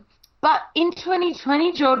 But in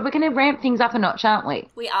 2020, Jord, we're going to ramp things up a notch, aren't we?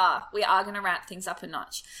 We are. We are going to ramp things up a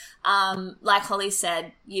notch. Like Holly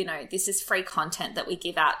said, this is free content that we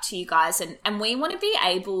give out to you guys, and we want to be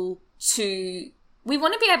able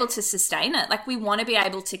to sustain it. Like, we want to be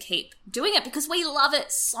able to keep doing it because we love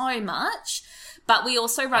it so much. But we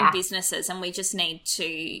also run businesses, and we just need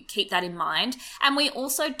to keep that in mind. And we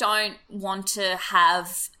also don't want to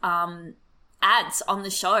have ads on the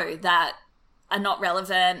show that are not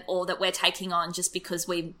relevant or that we're taking on just because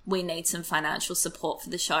we need some financial support for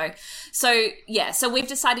the show. So, so we've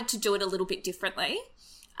decided to do it a little bit differently.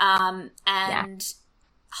 Holly's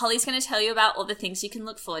going to tell you about all the things you can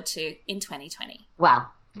look forward to in 2020. Well,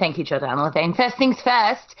 thank you, Jordana. First things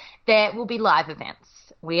first, there will be live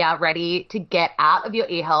events. We are ready to get out of your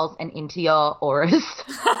ear holes and into your auras.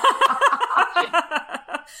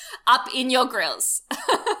 Up in your grills.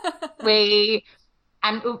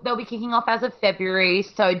 And they'll be kicking off as of February,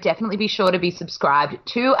 so definitely be sure to be subscribed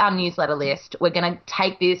to our newsletter list. We're going to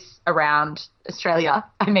take this around Australia.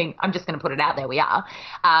 I mean, I'm just going to put it out there. We are.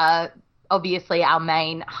 Obviously, our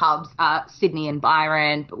main hubs are Sydney and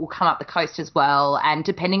Byron, but we'll come up the coast as well. And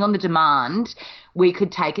depending on the demand, we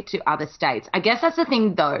could take it to other states. I guess that's the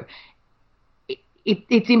thing, though.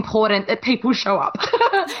 It's important that people show up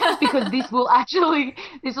because this will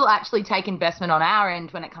actually take investment on our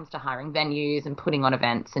end when it comes to hiring venues and putting on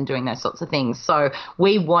events and doing those sorts of things. So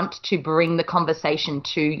we want to bring the conversation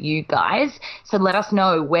to you guys. So let us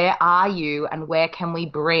know, where are you and where can we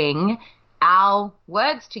bring our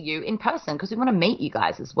words to you in person, because we want to meet you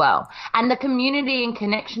guys as well. And the community and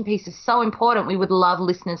connection piece is so important. We would love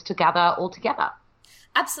listeners to gather all together.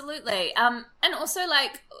 Absolutely. And also,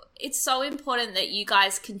 like, it's so important that you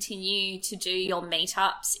guys continue to do your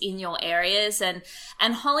meetups in your areas, and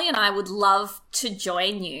Holly and I would love to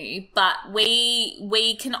join you, but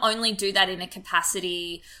we can only do that in a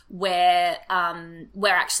capacity where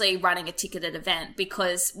we're actually running a ticketed event,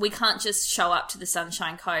 because we can't just show up to the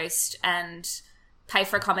Sunshine Coast and pay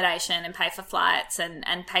for accommodation and pay for flights and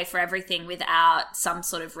pay for everything without some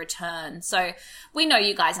sort of return. So we know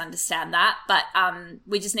you guys understand that, but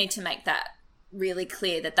we just need to make that really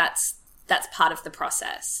clear that that's part of the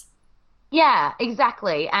process. Yeah,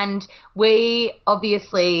 exactly. And we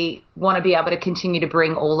obviously want to be able to continue to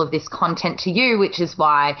bring all of this content to you, which is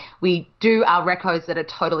why we do our recos that are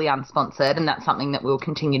totally unsponsored. And that's something that we'll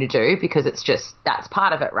continue to do, because it's just, that's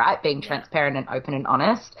part of it, right? Being transparent and open and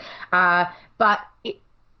honest. But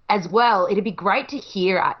as well, it'd be great to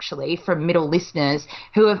hear actually from middle listeners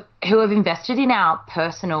who have invested in our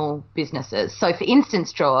personal businesses. So for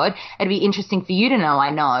instance, George, it'd be interesting for you to know, I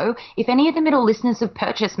know, if any of the middle listeners have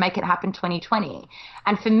purchased Make It Happen 2020.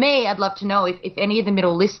 And for me, I'd love to know if any of the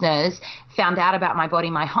middle listeners found out about My Body,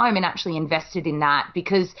 My Home and actually invested in that,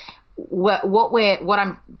 because what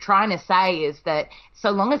I'm trying to say is that so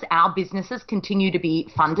long as our businesses continue to be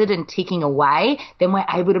funded and ticking away, then we're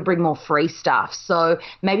able to bring more free stuff. So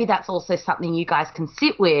maybe that's also something you guys can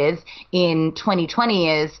sit with in 2020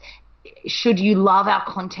 is, should you love our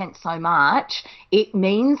content so much, it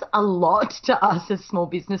means a lot to us as small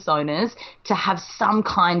business owners to have some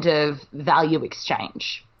kind of value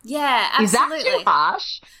exchange. Yeah, absolutely. Is that too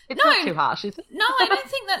harsh? It's not too harsh, is it? No, I don't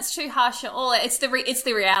think that's too harsh at all. It's the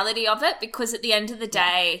reality of it, because at the end of the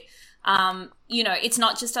day, it's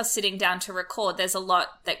not just us sitting down to record. There's a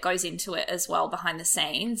lot that goes into it as well behind the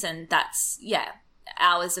scenes, and that's,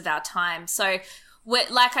 hours of our time. So,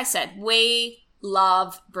 like I said, we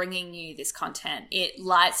love bringing you this content. It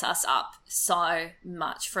lights us up so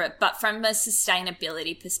much for it. But from a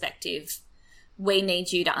sustainability perspective, we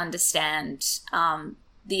need you to understand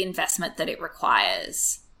the investment that it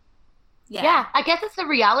requires. Yeah, I guess it's the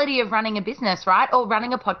reality of running a business, right? Or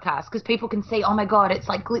running a podcast, because people can see, oh my God, it's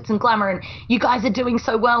like glitz and glamour and you guys are doing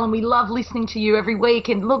so well and we love listening to you every week.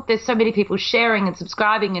 And look, there's so many people sharing and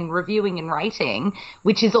subscribing and reviewing and rating,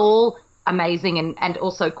 which is all amazing and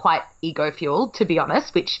also quite ego-fueled, to be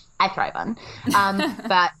honest, which I thrive on.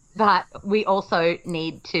 But we also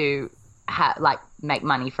need to make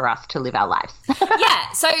money for us to live our lives.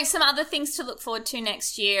 Yeah, so some other things to look forward to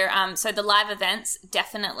next year. So the live events,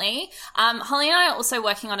 definitely. Holly and I are also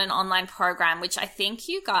working on an online program, which I think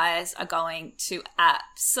you guys are going to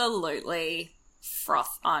absolutely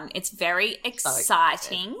froth on. It's very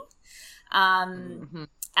exciting. And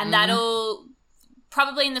that'll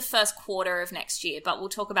probably in the first quarter of next year, but we'll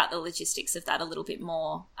talk about the logistics of that a little bit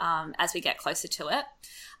more as we get closer to it.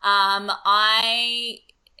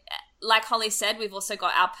 Like Holly said, we've also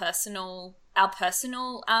got our personal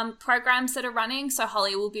programs that are running. So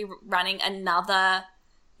Holly will be running another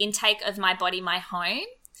intake of My Body, My Home.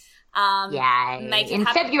 In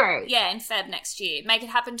February. Yeah, in Feb next year. Make It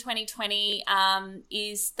Happen 2020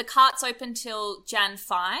 is the cart's open till Jan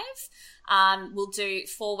 5. We'll do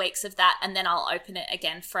 4 weeks of that, and then I'll open it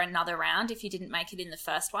again for another round if you didn't make it in the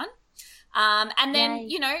first one. And then,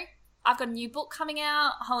 I've got a new book coming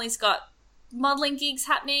out. Holly's got modeling gigs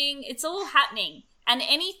happening. It's all happening. And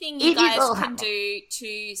anything you guys can do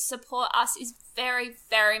to support us is very,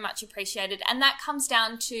 very much appreciated. And that comes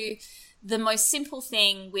down to the most simple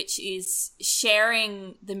thing, which is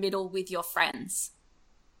sharing the middle with your friends.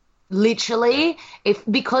 Literally,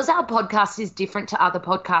 because our podcast is different to other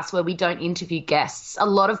podcasts where we don't interview guests, a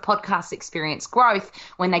lot of podcasts experience growth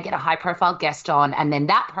when they get a high-profile guest on, and then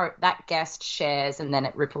that guest shares, and then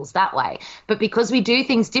it ripples that way. But because we do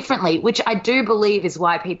things differently, which I do believe is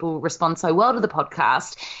why people respond so well to the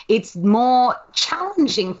podcast, it's more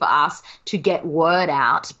challenging for us to get word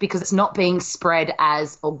out because it's not being spread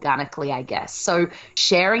as organically, I guess. So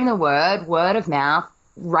sharing the word of mouth,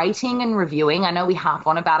 rating and reviewing. I know we harp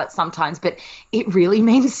on about it sometimes, but it really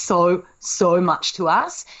means so much to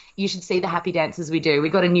us. You should see the happy dances we do. We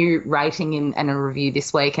got a new rating and a review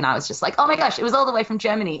this week, and I was just like, oh my gosh, it was all the way from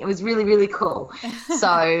Germany. It was really, really cool.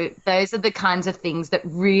 So those are the kinds of things that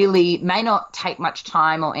really may not take much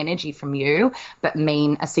time or energy from you, but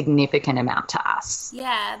mean a significant amount to us.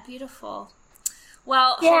 Yeah, beautiful.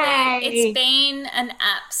 Well, Holly, it's been an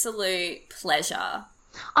absolute pleasure.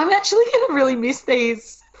 I'm actually going to really miss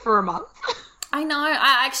these for a month. I know.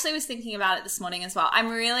 I actually was thinking about it this morning as well. I'm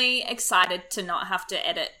really excited to not have to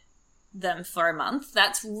edit them for a month.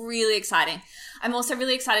 That's really exciting. I'm also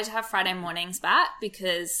really excited to have Friday mornings back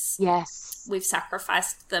because we've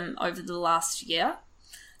sacrificed them over the last year.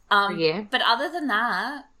 Yeah. But other than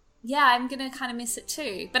that, yeah, I'm going to kind of miss it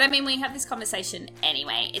too. But I mean, we have this conversation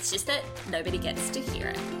anyway. It's just that nobody gets to hear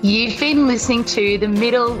it. You've been listening to The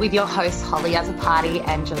Middle with your hosts, Holly Azzopardi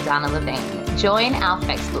and Jordana Levine. Join our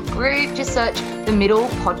Facebook group. Just search The Middle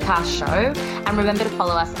Podcast Show. And remember to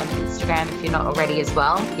follow us on Instagram if you're not already as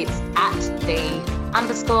well. It's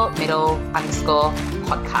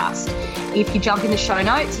 @the_middle_podcast. If you jump in the show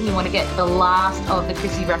notes and you want to get the last of the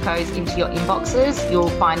Chrissy Reccos into your inboxes, you'll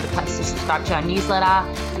find the place to subscribe to our newsletter,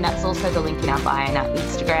 and that's also the link in our bio and our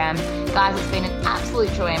Instagram. Guys, it's been an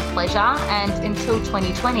absolute joy and pleasure, and until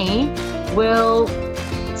 2020, we'll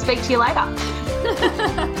speak to you later.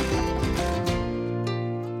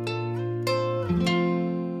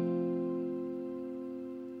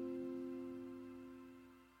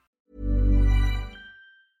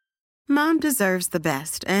 Mom deserves the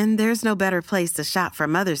best, and there's no better place to shop for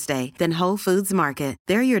Mother's Day than Whole Foods Market.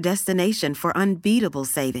 They're your destination for unbeatable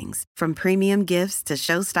savings, from premium gifts to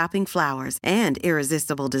show-stopping flowers and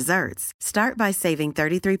irresistible desserts. Start by saving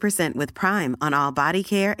 33% with Prime on all body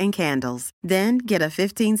care and candles. Then get a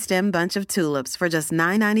 15-stem bunch of tulips for just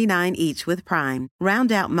 $9.99 each with Prime.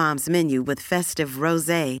 Round out Mom's menu with festive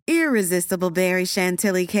rosé, irresistible berry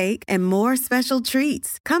chantilly cake, and more special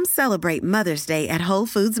treats. Come celebrate Mother's Day at Whole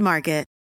Foods Market.